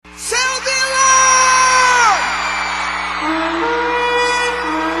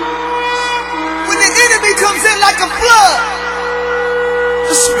comes in like a flood,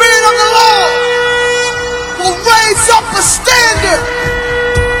 the Spirit of the Lord will raise up a standard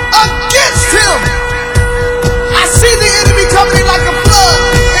against him. I see the enemy coming in like a flood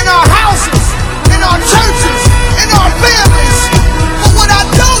in our houses, in our churches, in our families. But what I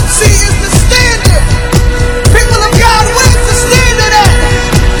don't see is the standard. People of God, where's the standard at?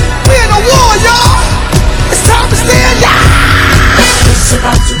 We're in a war, y'all. It's time to stand, y'all.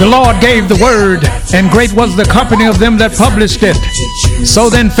 The Lord gave the word, and great was the company of them that published it. So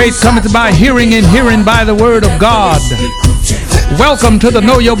then faith cometh by hearing, and hearing by the word of God. Welcome to the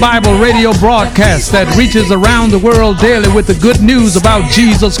Know Your Bible radio broadcast that reaches around the world daily with the good news about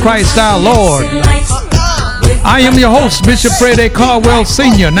Jesus Christ our Lord. I am your host, Bishop Fred A. Caldwell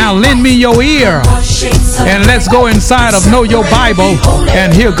Sr. Now lend me your ear, and let's go inside of Know Your Bible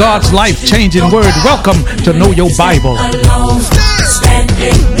and hear God's life-changing word. Welcome to Know Your Bible.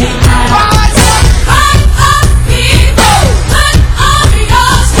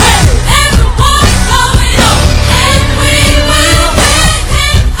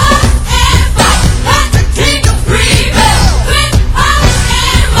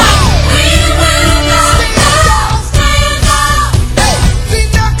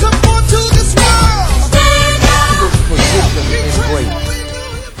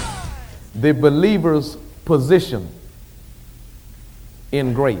 The believer's position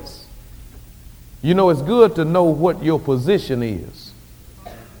in grace. You know, it's good to know what your position is.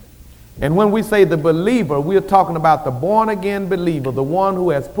 And when we say the believer, we're talking about the born again believer, the one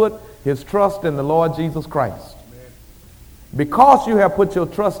who has put his trust in the Lord Jesus Christ. Because you have put your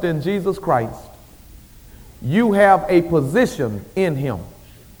trust in Jesus Christ, you have a position in him.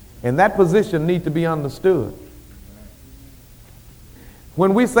 And that position needs to be understood.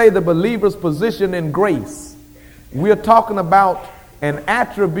 When we say the believer's position in grace, we're talking about an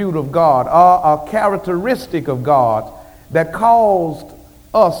attribute of God, or a characteristic of God that caused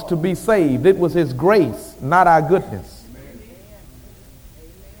us to be saved. It was his grace, not our goodness.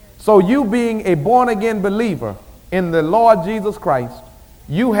 So you being a born-again believer in the Lord Jesus Christ,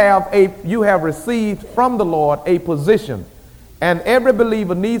 you have received from the Lord a position. And every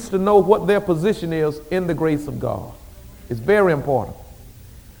believer needs to know what their position is in the grace of God. It's very important.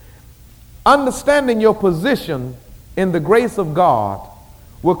 Understanding your position in the grace of God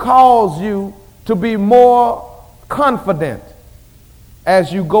will cause you to be more confident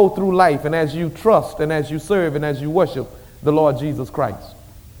as you go through life and as you trust and as you serve and as you worship the Lord Jesus Christ.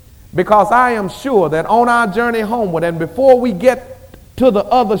 Because I am sure that on our journey homeward and before we get to the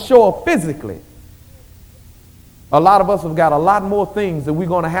other shore physically, a lot of us have got a lot more things that we're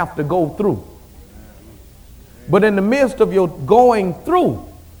going to have to go through. But in the midst of your going through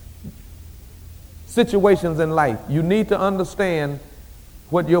situations in life, you need to understand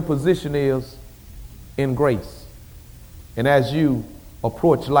what your position is in grace. And as you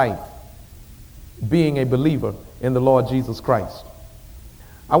approach life, being a believer in the Lord Jesus Christ.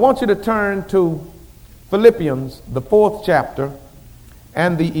 I want you to turn to Philippians, the 4th chapter,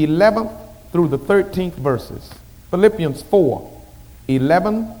 and the 11th through the 13th verses. Philippians 4,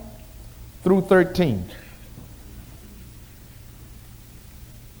 11 through 13.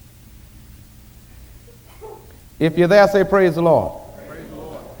 If you're there, say praise the Lord. Praise the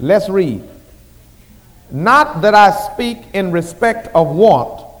Lord. Let's read. Not that I speak in respect of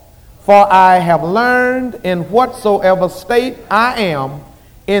want, for I have learned in whatsoever state I am,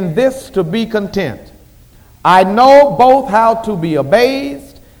 in this to be content. I know both how to be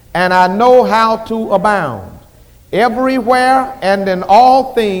abased, and I know how to abound. Everywhere and in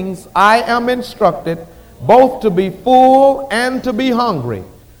all things I am instructed, both to be full and to be hungry,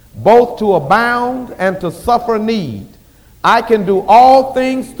 both to abound and to suffer need. I can do all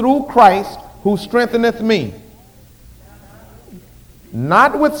things through Christ who strengtheneth me.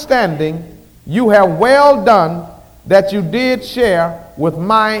 Notwithstanding, you have well done that you did share with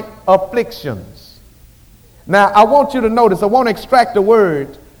my afflictions. Now, I want you to notice, I want to extract a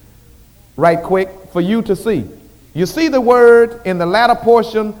word right quick for you to see. You see the word in the latter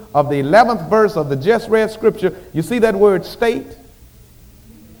portion of the 11th verse of the just read scripture. You see that word state?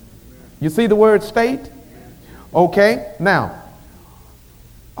 You see the word state? Okay, now,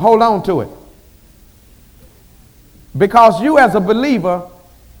 hold on to it. Because you as a believer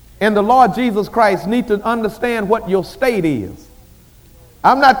in the Lord Jesus Christ need to understand what your state is.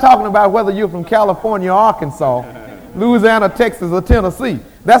 I'm not talking about whether you're from California or Arkansas, Louisiana, Texas, or Tennessee.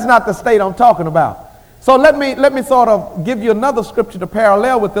 That's not the state I'm talking about. So let me sort of give you another scripture to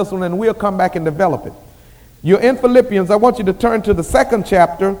parallel with this one, and we'll come back and develop it. You're in Philippians. I want you to turn to the 2nd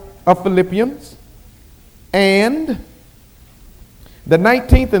chapter of Philippians and the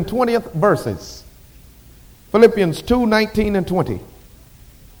 19th and 20th verses. Philippians 2:19 and 20.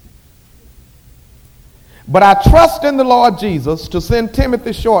 But I trust in the Lord Jesus to send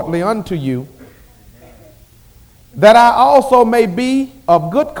Timothy shortly unto you, that I also may be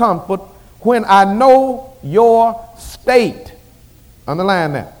of good comfort when I know your state.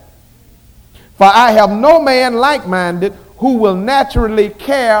 Underline that. For I have no man like-minded who will naturally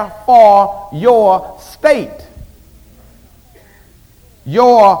care for your state.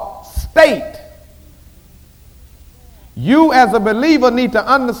 Your state. You as a believer need to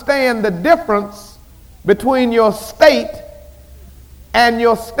understand the difference between your state and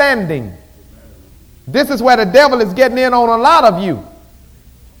your standing. This is where the devil is getting in on a lot of you.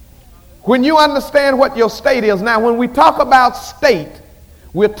 When you understand what your state is. Now, when we talk about state,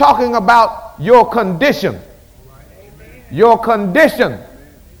 we're talking about your condition. Your condition.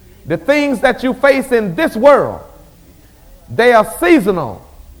 The things that you face in this world. They are seasonal.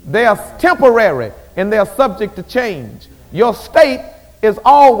 They are temporary. And they are subject to change. Your state is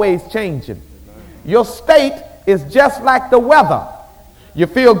always changing. Your state is just like the weather. You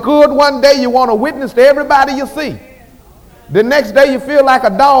feel good one day, you want to witness to everybody you see. The next day you feel like a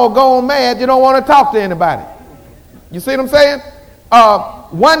dog gone mad, you don't want to talk to anybody. You see what I'm saying?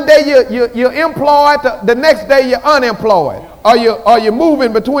 One day you're employed, the next day you're unemployed. Or you're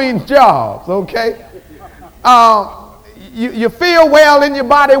moving between jobs, okay? You feel well in your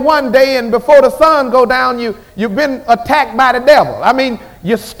body one day, and before the sun go down, you've been attacked by the devil. I mean,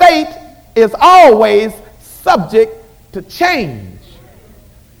 your state is always subject to change.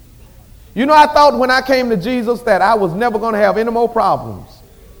 You know, I thought when I came to Jesus that I was never going to have any more problems.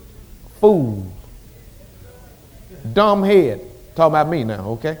 Fool. Dumb head. Talking about me now,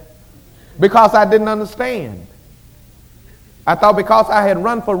 okay? Because I didn't understand. I thought because I had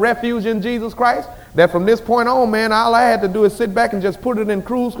run for refuge in Jesus Christ, that from this point on, man, all I had to do is sit back and just put it in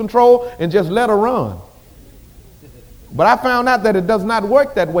cruise control and just let her run. But I found out that it does not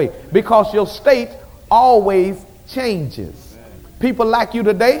work that way, because your state always changes. People like you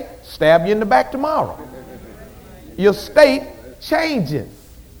today, stab you in the back tomorrow. Your state changes.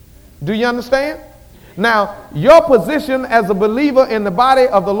 Do you understand? Now, your position as a believer in the body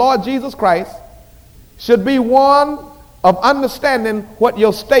of the Lord Jesus Christ should be one of understanding what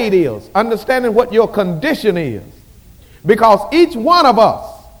your state is, understanding what your condition is. Because each one of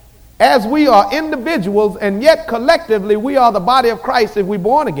us, as we are individuals and yet collectively we are the body of Christ if we're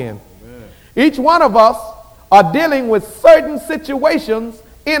born again. Amen. Each one of us are dealing with certain situations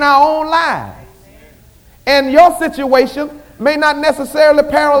in our own lives. And your situation may not necessarily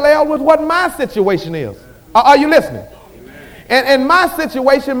parallel with what my situation is. Are you listening? And my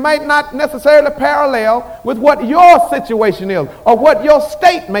situation might not necessarily parallel with what your situation is or what your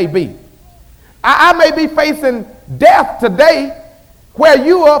state may be. I may be facing death today where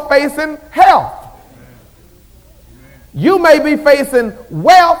you are facing health. You may be facing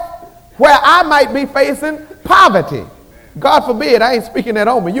wealth where I might be facing poverty. God forbid, I ain't speaking that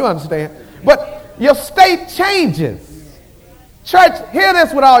over, you understand. But your state changes. Church, hear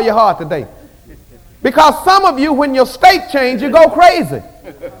this with all your heart today. Because some of you, when your state changes, you go crazy.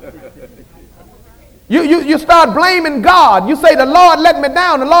 You start blaming God. You say, the Lord let me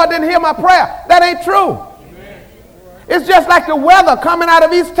down. The Lord didn't hear my prayer. That ain't true. It's just like the weather coming out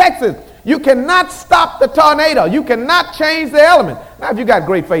of East Texas. You cannot stop the tornado. You cannot change the element. Now, if you got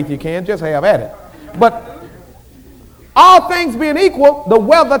great faith, you can. Just have at it. But all things being equal, the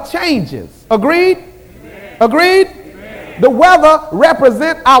weather changes. Agreed? Amen. Agreed? Amen. The weather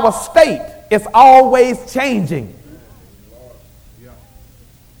represents our state. It's always changing.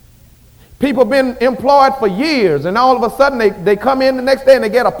 People been employed for years, and all of a sudden they come in the next day and they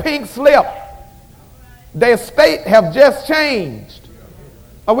get a pink slip. Their state have just changed.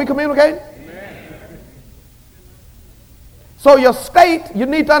 Are we communicating? So your state, you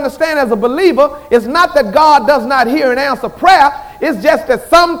need to understand as a believer, it's not that God does not hear and answer prayer. It's just that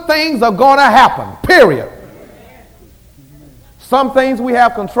some things are going to happen, period. Some things we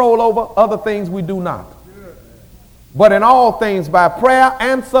have control over, other things we do not. But in all things, by prayer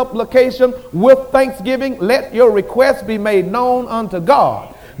and supplication with thanksgiving, let your requests be made known unto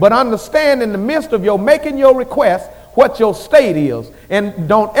God. But understand in the midst of your making your request what your state is. And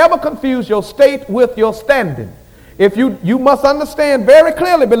don't ever confuse your state with your standing. If you must understand very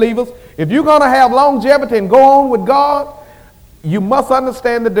clearly, believers, if you're going to have longevity and go on with God, you must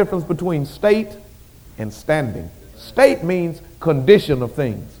understand the difference between state and standing. State means condition of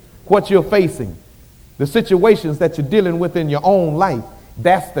things, what you're facing, the situations that you're dealing with in your own life.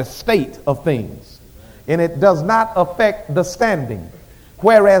 That's the state of things. And it does not affect the standing.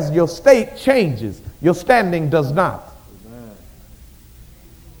 Whereas your state changes, your standing does not.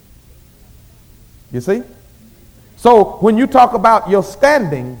 You see? So when you talk about your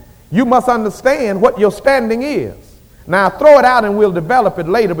standing, you must understand what your standing is. Now throw it out and we'll develop it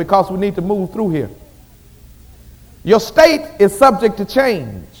later because we need to move through here. Your state is subject to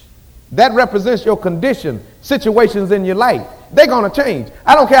change. That represents your condition, situations in your life. They're going to change.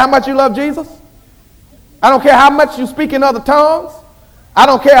 I don't care how much you love Jesus. I don't care how much you speak in other tongues. I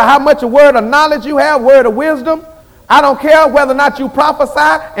don't care how much a word of knowledge you have, word of wisdom. I don't care whether or not you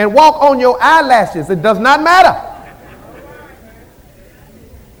prophesy and walk on your eyelashes. It does not matter.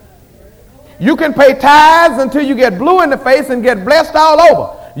 You can pay tithes until you get blue in the face and get blessed all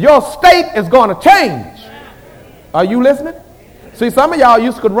over. Your state is going to change. Are you listening? See, some of y'all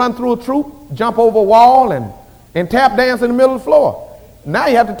used to could run through a troop, jump over a wall, and tap dance in the middle of the floor. Now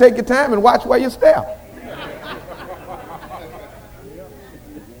you have to take your time and watch where you step.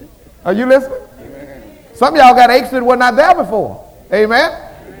 Are you listening? Some of y'all got aches that were not there before. Amen?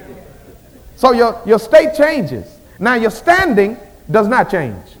 So your state changes. Now your standing does not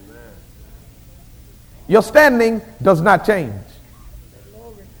change. Your standing does not change.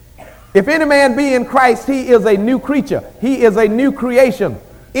 If any man be in Christ, he is a new creature. He is a new creation.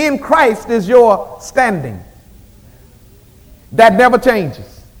 In Christ is your standing. That never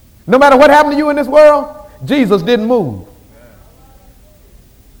changes. No matter what happened to you in this world, Jesus didn't move.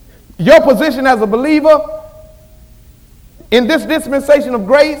 Your position as a believer in this dispensation of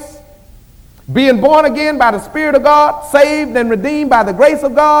grace, being born again by the Spirit of God, saved and redeemed by the grace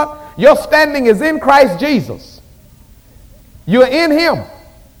of God, your standing is in Christ Jesus. You're in him.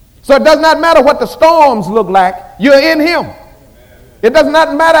 So it does not matter what the storms look like. You're in him. It does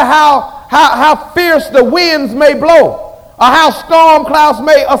not matter how fierce the winds may blow or how storm clouds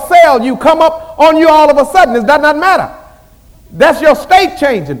may assail you, come up on you all of a sudden. It does not matter. That's your state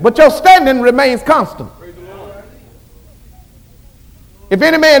changing, but your standing remains constant. If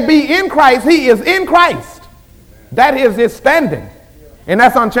any man be in Christ, he is in Christ. That is his standing. And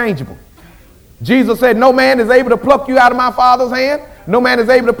that's unchangeable. Jesus said, no man is able to pluck you out of my Father's hand. No man is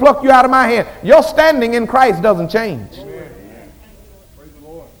able to pluck you out of my hand. Your standing in Christ doesn't change.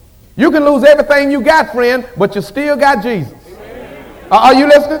 You can lose everything you got, friend, but you still got Jesus. Are you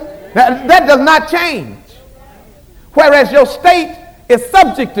listening? That does not change. Whereas your state is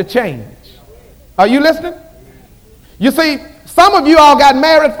subject to change. Are you listening? You see, some of you all got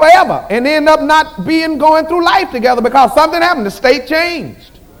married forever and end up not going through life together because something happened. The state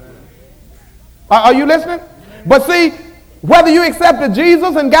changed. Are you listening? But see, whether you accepted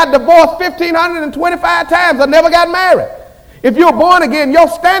Jesus and got divorced 1,525 times or never got married, if you're born again, your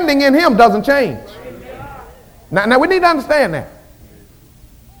standing in him doesn't change. Now we need to understand that.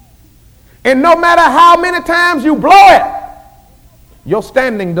 And no matter how many times you blow it, your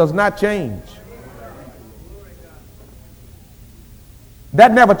standing does not change.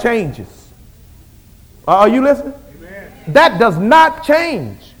 That never changes. Are you listening? Amen. That does not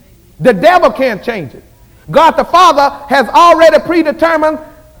change. The devil can't change it. God the Father has already predetermined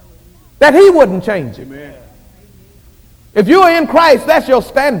that he wouldn't change it. Amen. If you are in Christ, that's your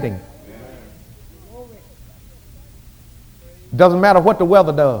standing. Doesn't matter what the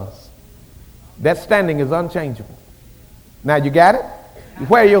weather does. That standing is unchangeable. Now you got it?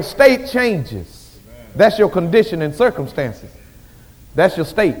 Where your state changes, that's your condition and circumstances. That's your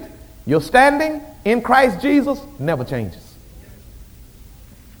state. Your standing in Christ Jesus never changes.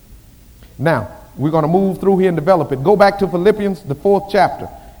 Now, we're going to move through here and develop it. Go back to Philippians, the 4th chapter,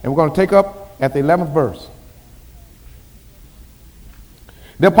 and we're going to take up at the 11th verse.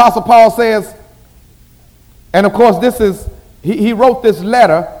 The Apostle Paul says, and of course this is, he wrote this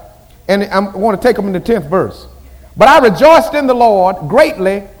letter, and I want to take him in the 10th verse. But I rejoiced in the Lord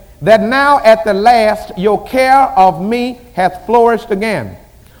greatly that now at the last your care of me hath flourished again,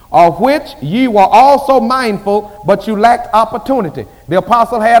 of which ye were also mindful, but you lacked opportunity. The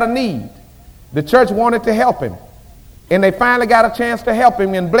apostle had a need. The church wanted to help him, and they finally got a chance to help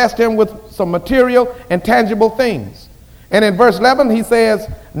him and blessed him with some material and tangible things. And in verse 11 he says,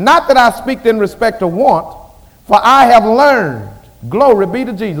 not that I speak in respect of want, for I have learned. Glory be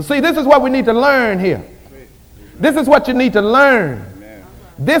to Jesus. See, this is what we need to learn here. This is what you need to learn.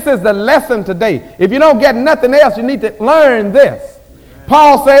 This is the lesson today. If you don't get nothing else, you need to learn this.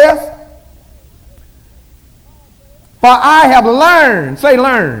 Paul says, for I have learned, say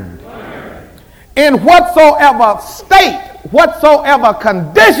learned, in whatsoever state, whatsoever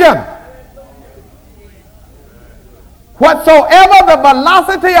condition, whatsoever the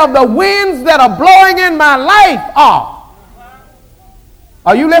velocity of the winds that are blowing in my life are.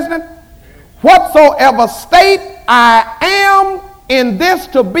 Are you listening? Whatsoever state I am in this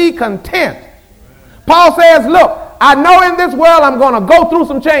to be content. Paul says, look, I know in this world I'm going to go through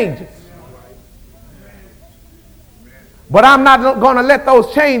some changes. But I'm not going to let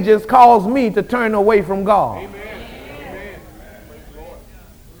those changes cause me to turn away from God.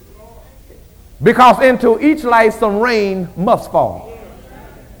 Because into each life some rain must fall.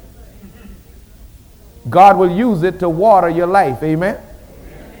 God will use it to water your life. Amen.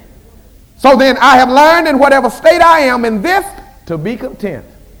 So then I have learned in whatever state I am in this to be content.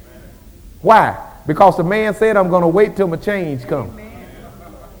 Why? Because the man said I'm going to wait till my change comes.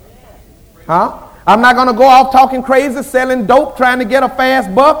 Huh? I'm not going to go off talking crazy, selling dope, trying to get a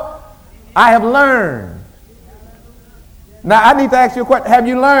fast buck. I have learned. Now, I need to ask you a question. Have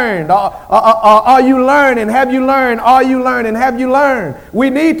you learned? Are you learning? Have you learned? Are you learning? Have you learned? We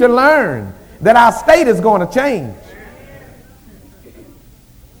need to learn that our state is going to change.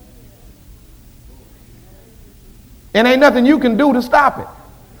 And ain't nothing you can do to stop it.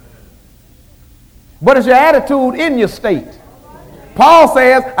 But it's your attitude in your state. Paul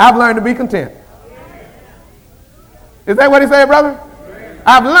says, I've learned to be content. Is that what he said, brother?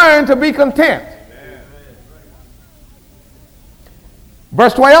 I've learned to be content.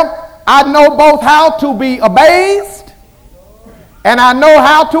 Verse 12, I know both how to be abased and I know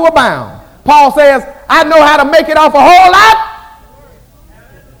how to abound. Paul says, I know how to make it off a whole lot.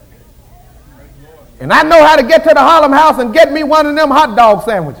 And I know how to get to the Harlem House and get me one of them hot dog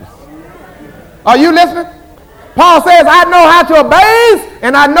sandwiches. Are you listening? Paul says, I know how to abase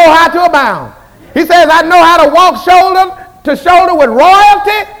and I know how to abound. He says, I know how to walk shoulder to shoulder with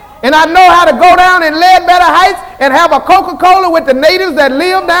royalty, and I know how to go down in Ledbetter Heights and have a Coca-Cola with the natives that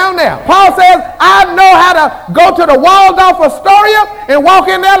live down there. Paul says, I know how to go to the Waldorf Astoria and walk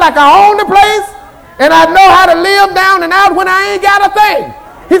in there like I own the place, and I know how to live down and out when I ain't got a thing.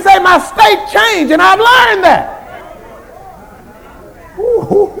 He said, my state changed, and I've learned that.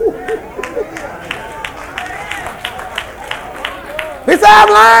 He said, I've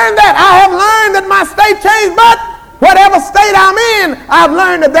learned that. I have learned that my state changed, but whatever state I'm in, I've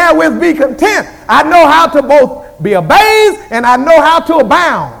learned to therewith be content. I know how to both be abased and I know how to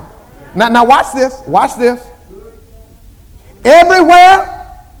abound. Now watch this. Watch this.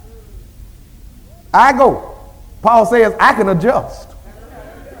 Everywhere I go, Paul says, I can adjust.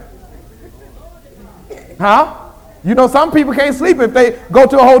 Huh? You know, some people can't sleep if they go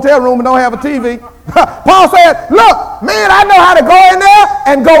to a hotel room and don't have a TV. Paul said, look, man, I know how to go in there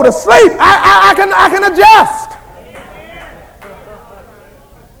and go to sleep. I can adjust.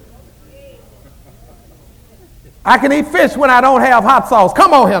 I can eat fish when I don't have hot sauce.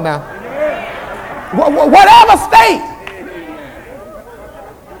 Come on here now. Whatever state.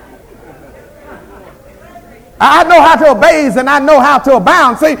 I know how to abase and I know how to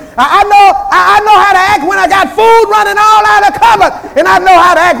abound. See, I know how to act when I got food running all out of the cupboard, and I know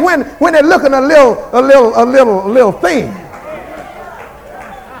how to act when they're looking a little thin.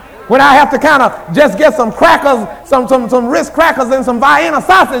 When I have to kind of just get some crackers, some Ritz crackers and some Vienna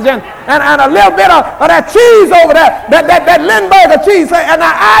sausage and a little bit of that cheese over there, that Lindbergh cheese, and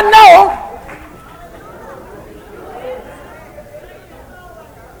I know.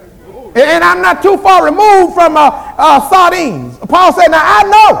 And I'm not too far removed from sardines. Paul said, now I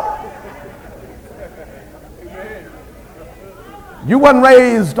know. You wasn't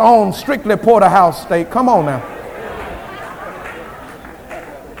raised on strictly porterhouse steak. Come on now.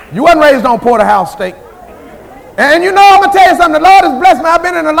 You wasn't raised on porterhouse steak. And you know, I'm going to tell you something. The Lord has blessed me. I've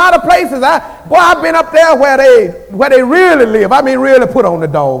been in a lot of places. I've been up there where they really live. I mean, really put on the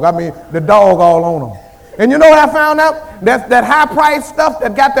dog. I mean, the dog all on them. And you know what I found out? That high price stuff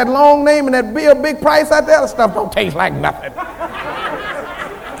that got that long name and that big price out there, that stuff don't taste like nothing.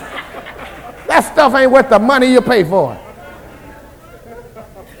 That stuff ain't worth the money you pay for it.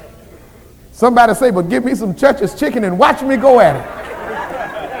 Somebody say, but give me some Church's chicken and watch me go at it.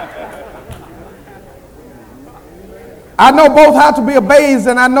 I know both how to be abased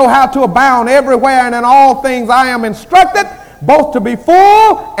and I know how to abound everywhere, and in all things I am instructed, both to be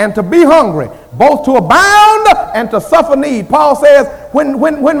full and to be hungry, both to abound and to suffer need. Paul says,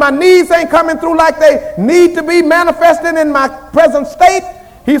 when my needs ain't coming through like they need to be manifesting in my present state,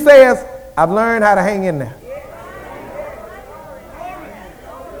 he says, I've learned how to hang in there.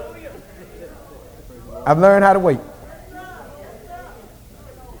 I've learned how to wait.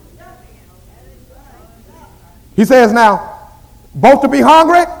 He says now, both to be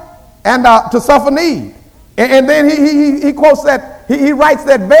hungry and to suffer need. And then he quotes that, he writes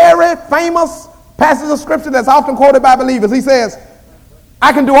that very famous passage of scripture that's often quoted by believers. He says,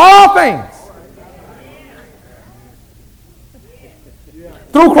 I can do all things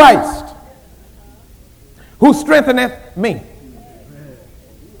through Christ who strengtheneth me.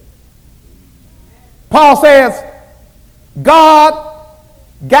 Paul says, God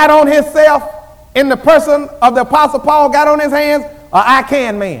got on himself in the person of the Apostle Paul got on his hands? Or I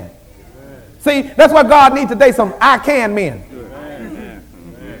can man? See, that's what God needs today, some I can men.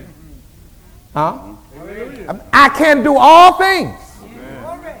 Huh? I can do all things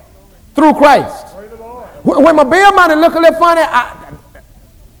through Christ. When my bill money look a little funny,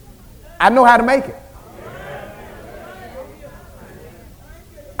 I know how to make it.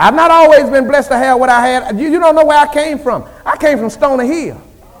 I've not always been blessed to have what I had. You don't know where I came from. I came from Stoner Hill.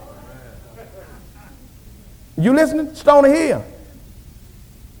 You listening? Stoner Hill.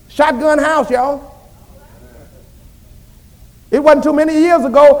 Shotgun house, y'all. It wasn't too many years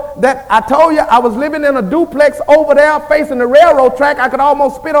ago that I told you I was living in a duplex over there facing the railroad track. I could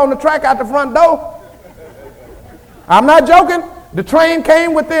almost spit on the track out the front door. I'm not joking. The train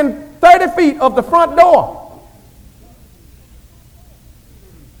came within 30 feet of the front door.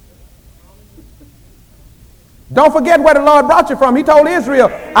 Don't forget where the Lord brought you from. He told Israel,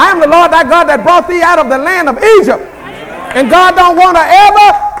 I am the Lord thy God that brought thee out of the land of Egypt. And God don't want to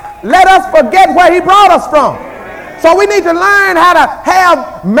ever let us forget where he brought us from. So we need to learn how to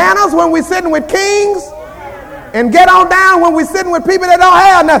have manners when we're sitting with kings and get on down when we're sitting with people that don't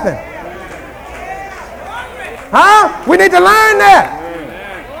have nothing. Huh? We need to learn that.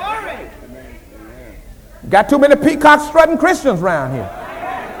 Got too many peacock strutting Christians around here.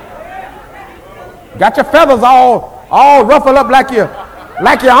 Got your feathers all ruffled up like you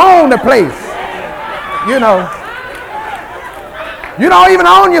own the place. You know. You don't even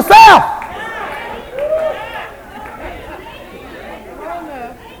own yourself.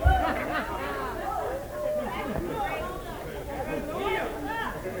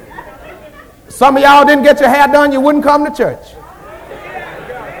 Some of y'all didn't get your hair done, you wouldn't come to church.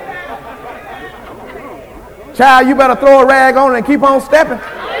 Child, you better throw a rag on and keep on stepping.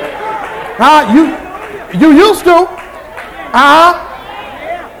 You used to.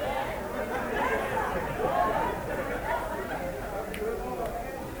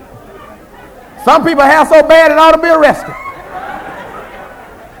 Some people have so bad it ought to be arrested.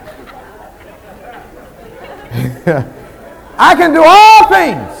 I can do all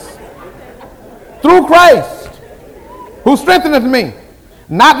things through Christ who strengtheneth me.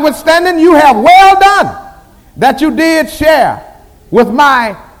 Notwithstanding, you have well done that you did share with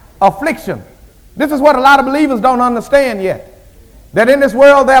my affliction. This is what a lot of believers don't understand yet. That in this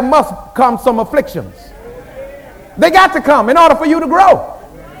world there must come some afflictions. They got to come in order for you to grow.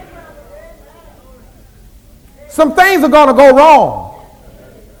 Some things are going to go wrong.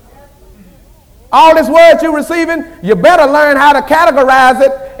 All this word you're receiving, you better learn how to categorize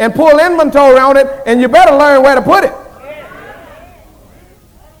it and pull inventory on it, and you better learn where to put it.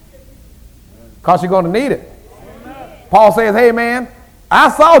 Because you're going to need it. Paul says, hey man, I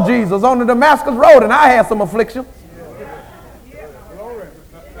saw Jesus on the Damascus road and I had some afflictions.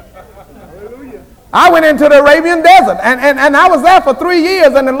 I went into the Arabian desert and I was there for 3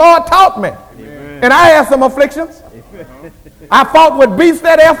 years and the Lord taught me. And I had some afflictions. I fought with beasts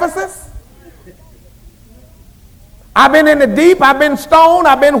at Ephesus. I've been in the deep. I've been stoned.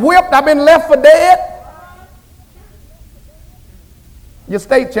 I've been whipped. I've been left for dead. Your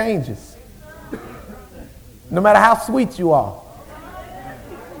state changes. No matter how sweet you are.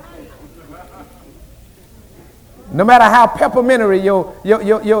 No matter how pepperminty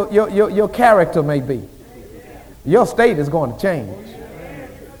your character may be. Your state is going to change.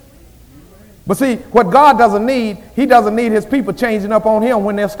 But see, what God doesn't need, he doesn't need his people changing up on him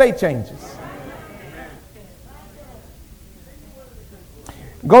when their state changes.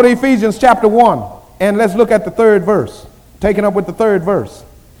 Go to Ephesians chapter 1 and let's look at the 3rd verse. Taking up with the 3rd verse.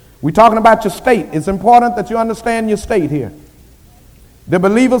 We're talking about your state. It's important that you understand your state here. The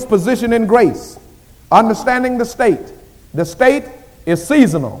believer's position in grace. Understanding the state. The state is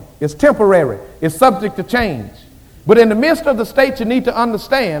seasonal. It's temporary. It's subject to change. But in the midst of the state, you need to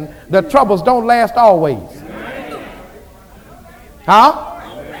understand that troubles don't last always. Huh?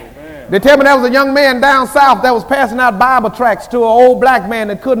 They tell me there was a young man down south that was passing out Bible tracts to an old black man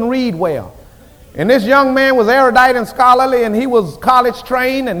that couldn't read well. And this young man was erudite and scholarly, and he was college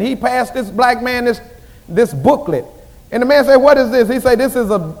trained, and he passed this black man this booklet. And the man said, what is this? He said, this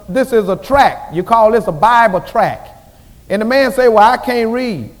is a tract. You call this a Bible tract. And the man said, well, I can't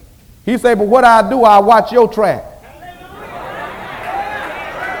read. He said, but what I do, I watch your tract.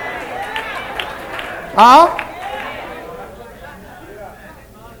 Huh?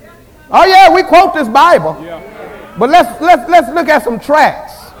 Oh yeah, we quote this Bible. But let's look at some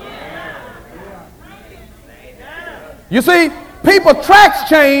tracts. You see, people tracts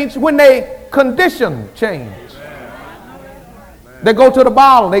change when they condition change. They go to the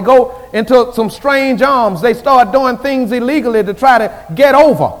bottle. They go into some strange arms. They start doing things illegally to try to get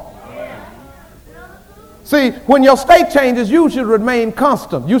over. See, when your state changes, you should remain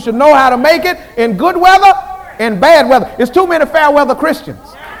constant. You should know how to make it in good weather and bad weather. It's too many fair weather Christians.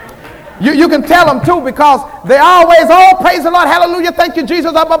 You can tell them too, because they always, oh, praise the Lord, hallelujah, thank you,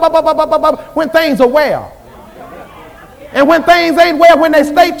 Jesus, when things are well. And when things ain't well, when they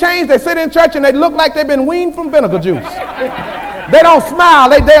state change, they sit in church and they look like they've been weaned from vinegar juice. They don't smile.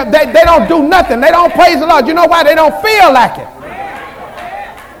 They don't do nothing. They don't praise the Lord. You know why? They don't feel like it.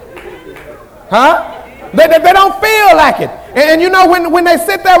 Huh? They don't feel like it. And you know, when they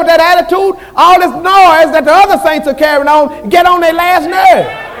sit there with that attitude, all this noise that the other saints are carrying on get on their last nerve.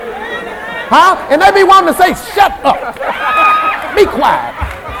 Huh? And they be wanting to say, shut up. Be quiet.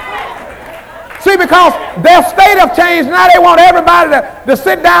 See, because their state have changed. Now they want everybody to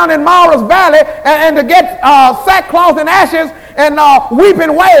sit down in Mara's Valley and to get sackcloth and ashes and weep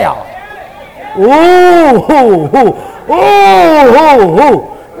and wail.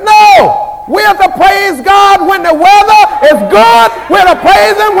 No. We have to praise God when the weather is good. We're to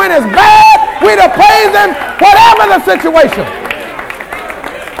praise Him when it's bad. We're to praise Him whatever the situation.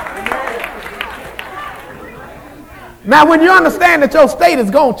 Now, when you understand that your state is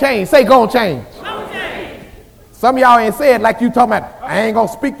going to change, say going to change. Some of y'all ain't said like you talking about, I ain't going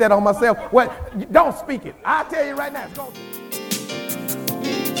to speak that on myself. Well, don't speak it. I'll tell you right now. It's going to.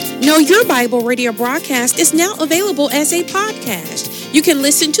 Know Your Bible radio broadcast is now available as a podcast. You can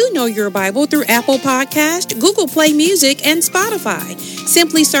listen to Know Your Bible through Apple Podcast, Google Play Music, and Spotify.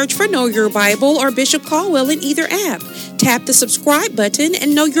 Simply search for Know Your Bible or Bishop Caldwell in either app. Tap the subscribe button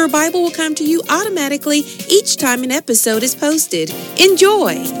and Know Your Bible will come to you automatically each time an episode is posted.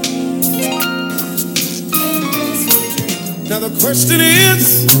 Enjoy. Now the question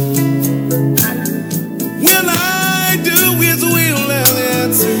is, will I do His will?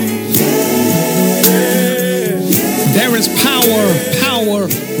 There is power,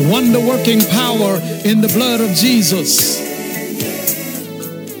 wonder-working power in the blood of Jesus.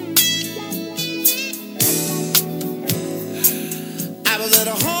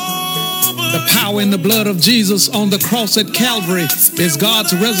 The power in the blood of Jesus on the cross at Calvary is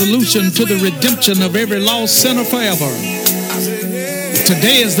God's resolution to the redemption of every lost sinner forever.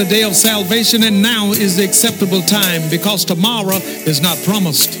 Today is the day of salvation, and now is the acceptable time, because tomorrow is not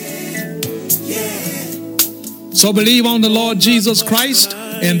promised. So believe on the Lord Jesus Christ,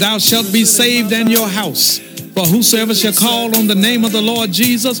 and thou shalt be saved and your house. For whosoever shall call on the name of the Lord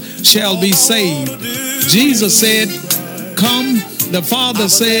Jesus shall be saved. Jesus said, come. The Father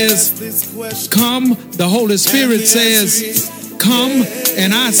says, come. The Holy Spirit says, come.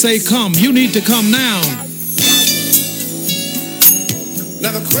 And I say, come. You need to come now.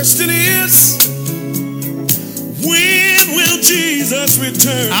 Now the question is, when will Jesus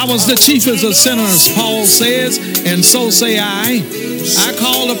return? I was the chiefest of sinners, Paul says, and so say I. I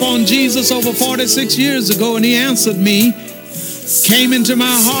called upon Jesus over 46 years ago, and He answered me, came into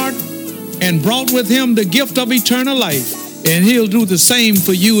my heart, and brought with Him the gift of eternal life. And He'll do the same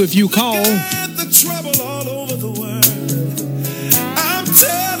for you if you call. The trouble all over the world. I'm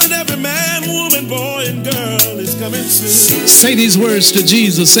telling every man, woman, boy, and girl is coming soon. Say these words to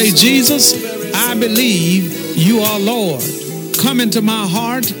Jesus. Say, Jesus, I believe You are Lord. Come into my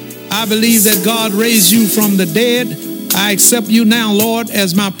heart. I believe that God raised You from the dead. I accept You now, Lord,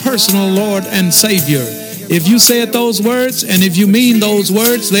 as my personal Lord and Savior. If you said those words, and if you mean those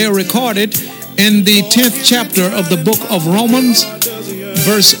words, they are recorded in the 10th chapter of the book of Romans,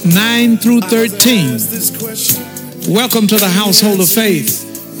 verse 9 through 13. Welcome to the household of faith.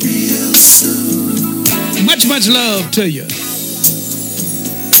 Much, much love to you.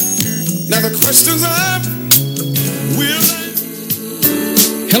 Now the questions are,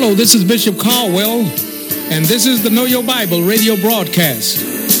 hello, this is Bishop Caldwell, and this is the Know Your Bible radio broadcast.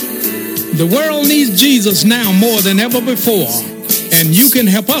 The world needs Jesus now more than ever before. And you can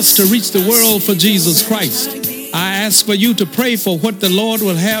help us to reach the world for Jesus Christ. I ask for you to pray for what the Lord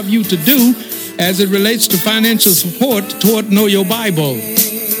will have you to do as it relates to financial support toward Know Your Bible.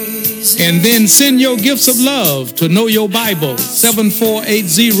 And then send your gifts of love to Know Your Bible,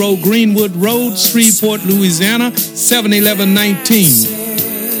 7480 Greenwood Road, Shreveport, Louisiana,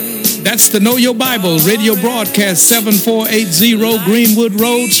 71119. That's the Know Your Bible radio broadcast, 7480 Greenwood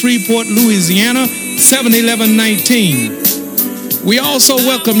Road, Shreveport, Louisiana, 71119. We also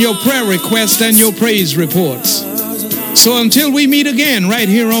welcome your prayer requests and your praise reports. So until we meet again right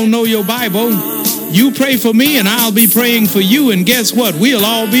here on Know Your Bible, you pray for me and I'll be praying for you. And guess what? We'll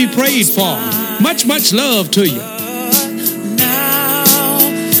all be prayed for. Much, much love to you. Now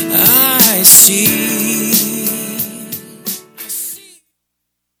I see